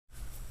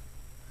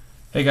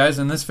Hey guys,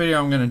 in this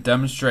video I'm going to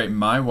demonstrate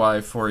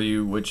MyWi for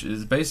you, which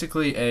is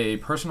basically a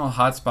personal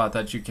hotspot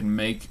that you can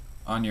make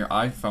on your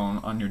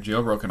iPhone, on your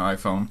jailbroken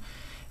iPhone.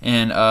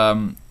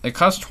 And it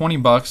costs 20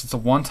 bucks. It's a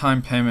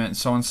one-time payment.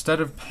 So instead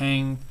of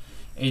paying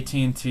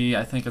AT&T,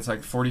 I think it's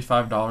like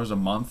 $45 a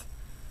month,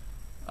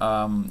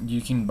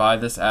 you can buy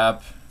this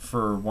app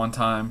for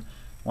one-time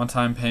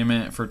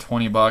payment for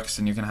 20 bucks,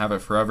 and you can have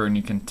it forever, and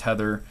you can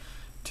tether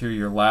to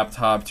your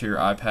laptop, to your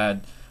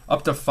iPad,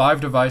 up to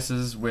 5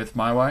 devices with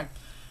MyWi.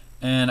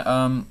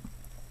 And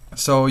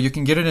so you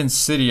can get it in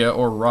Cydia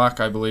or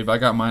Rock, I believe. I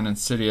got mine in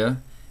Cydia,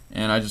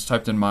 and I just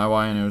typed in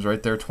MyWi, and it was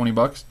right there, 20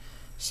 bucks.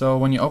 So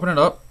when you open it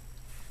up,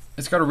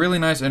 it's got a really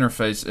nice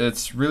interface.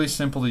 It's really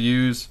simple to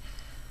use.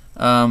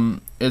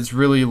 It's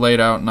really laid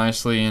out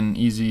nicely and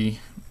easy.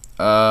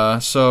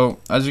 So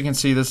as you can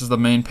see, this is the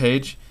main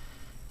page.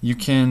 You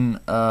can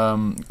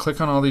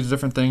click on all these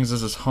different things.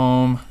 This is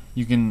home.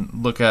 You can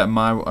look at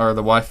the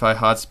Wi-Fi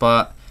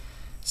hotspot,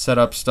 set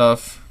up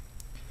stuff.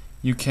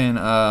 You can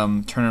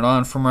turn it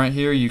on from right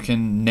here. You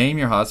can name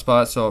your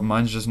hotspot. So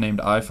mine's just named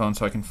iPhone,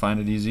 so I can find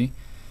it easy.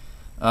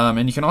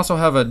 And you can also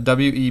have a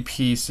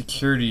WEP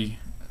security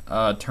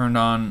turned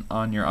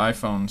on your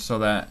iPhone, so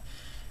that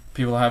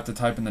people have to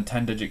type in the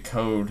 10-digit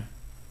code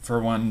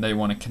for when they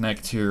want to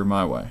connect to your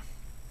MyWi.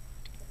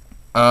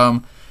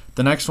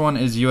 The next one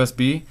is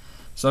USB.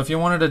 So if you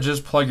wanted to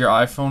just plug your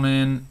iPhone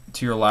in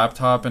to your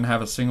laptop and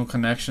have a single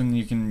connection,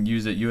 you can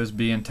use it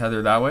USB and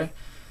tether that way.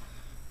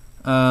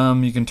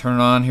 You can turn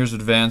it on. Here's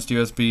advanced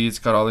USB. It's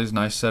got all these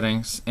nice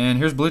settings. And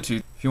here's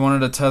Bluetooth. If you wanted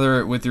to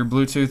tether it with your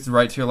Bluetooth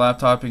right to your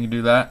laptop, you can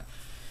do that.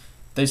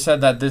 They said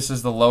that this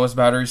is the lowest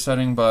battery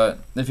setting, but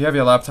if you have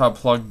your laptop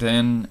plugged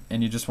in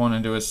and you just want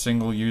to do a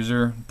single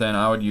user, then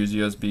I would use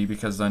USB,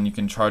 because then you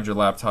can charge your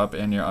laptop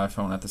and your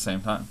iPhone at the same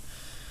time.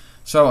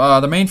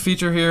 So the main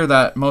feature here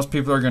that most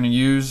people are going to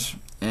use,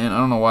 and I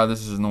don't know why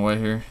this is in the way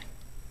here,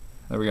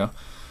 there we go,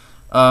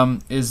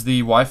 is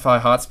the Wi-Fi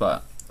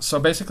hotspot. So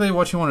basically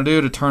what you want to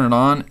do to turn it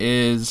on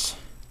is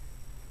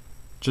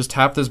just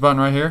tap this button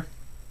right here.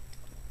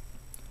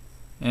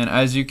 And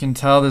as you can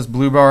tell, this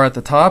blue bar at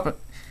the top,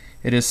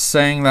 it is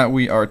saying that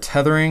we are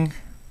tethering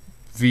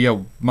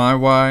via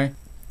MyWi.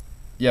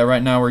 Yeah,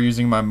 right now we're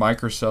using my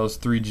microcell's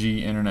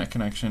 3G internet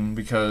connection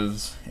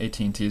because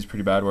AT&T is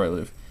pretty bad where I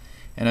live.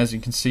 And as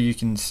you can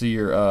see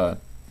your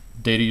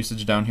data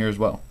usage down here as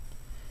well.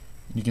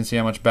 You can see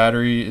how much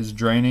battery is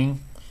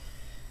draining.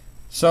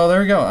 So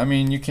there we go. I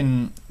mean, you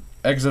can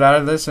exit out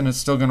of this and it's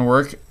still going to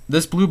work.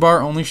 This blue bar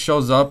only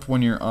shows up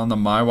when you're on the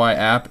MyWi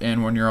app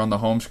and when you're on the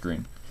home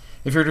screen.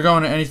 If you're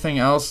going to anything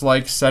else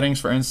like settings,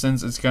 for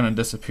instance, it's going to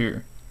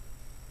disappear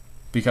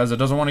because it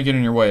doesn't want to get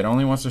in your way. It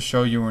only wants to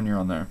show you when you're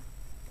on there.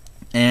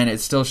 And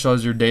it still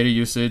shows your data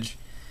usage,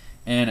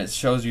 and it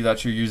shows you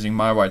that you're using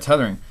MyWi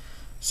tethering.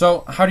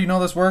 So how do you know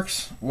this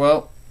works?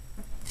 Well,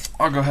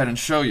 I'll go ahead and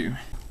show you.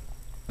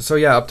 So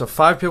yeah, up to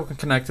 5 people can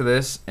connect to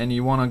this, and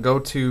you want to go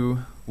to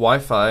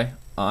Wi-Fi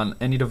on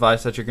any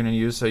device that you're going to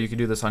use, so you can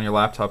do this on your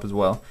laptop as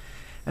well.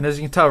 And as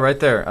you can tell right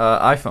there,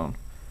 iPhone.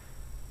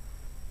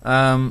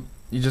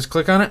 You just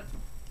click on it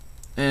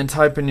and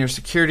type in your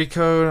security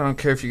code. I don't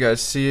care if you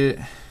guys see it.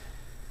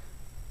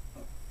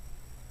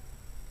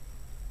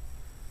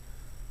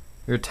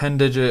 Your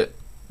 10-digit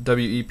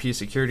WEP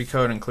security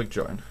code, and click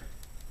join.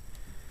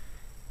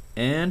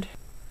 And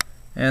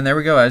there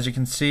we go. As you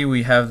can see,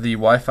 we have the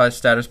Wi-Fi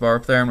status bar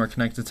up there, and we're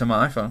connected to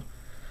my iPhone.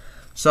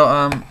 So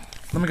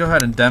let me go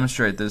ahead and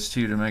demonstrate this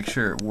to you to make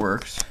sure it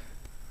works.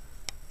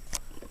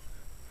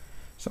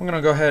 So I'm going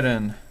to go ahead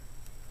and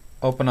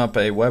open up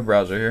a web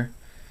browser here,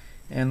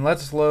 and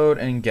let's load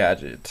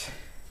Engadget.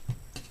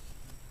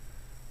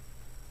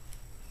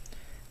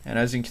 And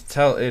as you can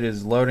tell, it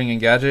is loading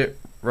Engadget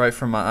right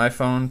from my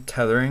iPhone,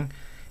 tethering.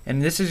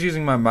 And this is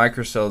using my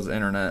microcell's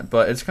internet,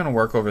 but it's going to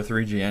work over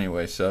 3G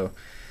anyway. So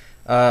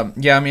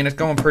yeah, I mean, it's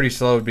going pretty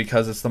slow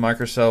because it's the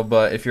microcell,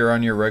 but if you're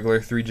on your regular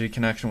 3G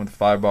connection with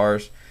 5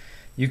 bars,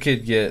 you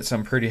could get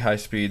some pretty high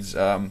speeds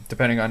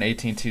depending on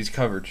AT&T's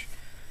coverage.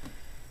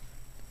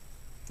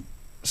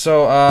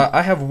 So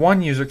I have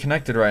one user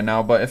connected right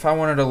now, but if I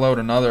wanted to load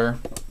another,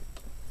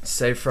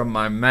 say from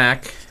my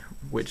Mac,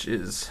 which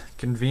is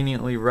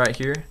conveniently right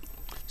here.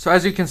 So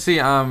as you can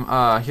see,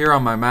 I'm here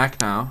on my Mac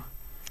now,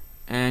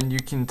 and you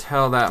can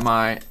tell that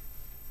my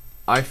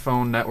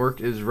iPhone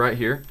network is right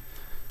here.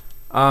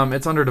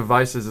 It's under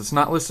devices. It's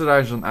not listed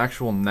as an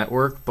actual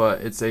network, but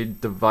it's a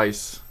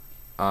device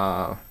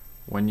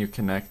when you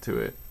connect to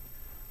it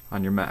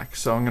on your Mac.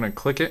 So I'm going to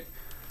click it,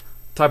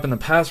 type in the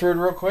password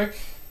real quick.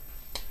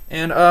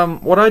 And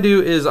what I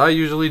do is I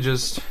usually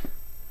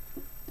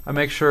I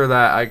make sure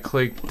that I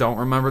click don't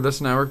remember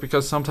this network,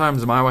 because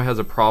sometimes MyWi has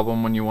a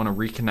problem when you want to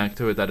reconnect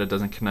to it that it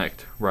doesn't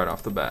connect right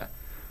off the bat.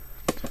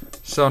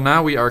 So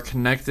now we are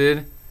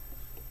connected.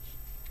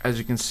 As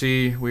you can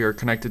see, we are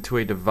connected to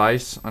a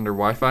device under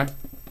Wi-Fi.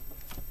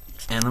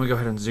 And let me go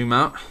ahead and zoom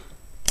out.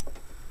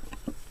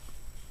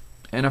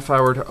 And if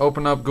I were to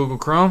open up Google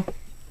Chrome,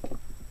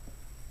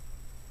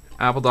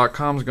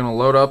 apple.com is going to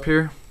load up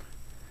here.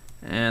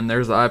 And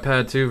there's the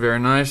iPad too, very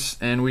nice.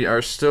 And we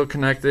are still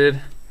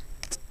connected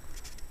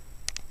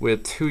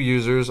with 2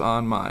 users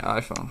on my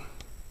iPhone.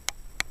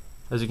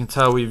 As you can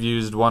tell, we've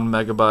used 1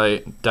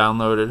 megabyte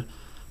downloaded.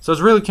 So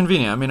it's really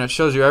convenient. I mean, it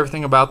shows you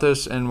everything about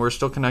this, and we're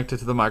still connected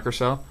to the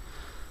microcell.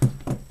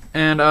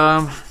 And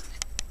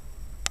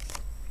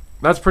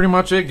that's pretty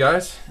much it,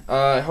 guys.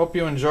 I hope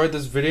you enjoyed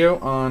this video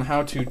on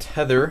how to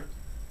tether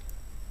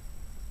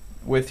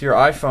with your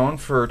iPhone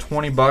for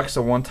 $20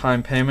 a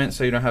one-time payment,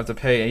 so you don't have to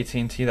pay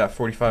AT&T that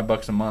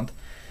 $45 a month.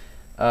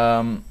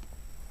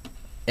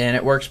 And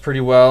it works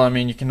pretty well. I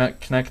mean, you can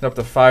connect up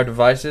to 5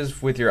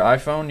 devices with your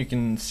iPhone. You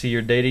can see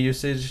your data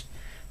usage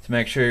to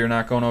make sure you're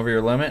not going over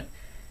your limit.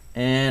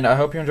 And I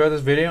hope you enjoyed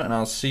this video, and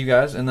I'll see you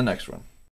guys in the next one.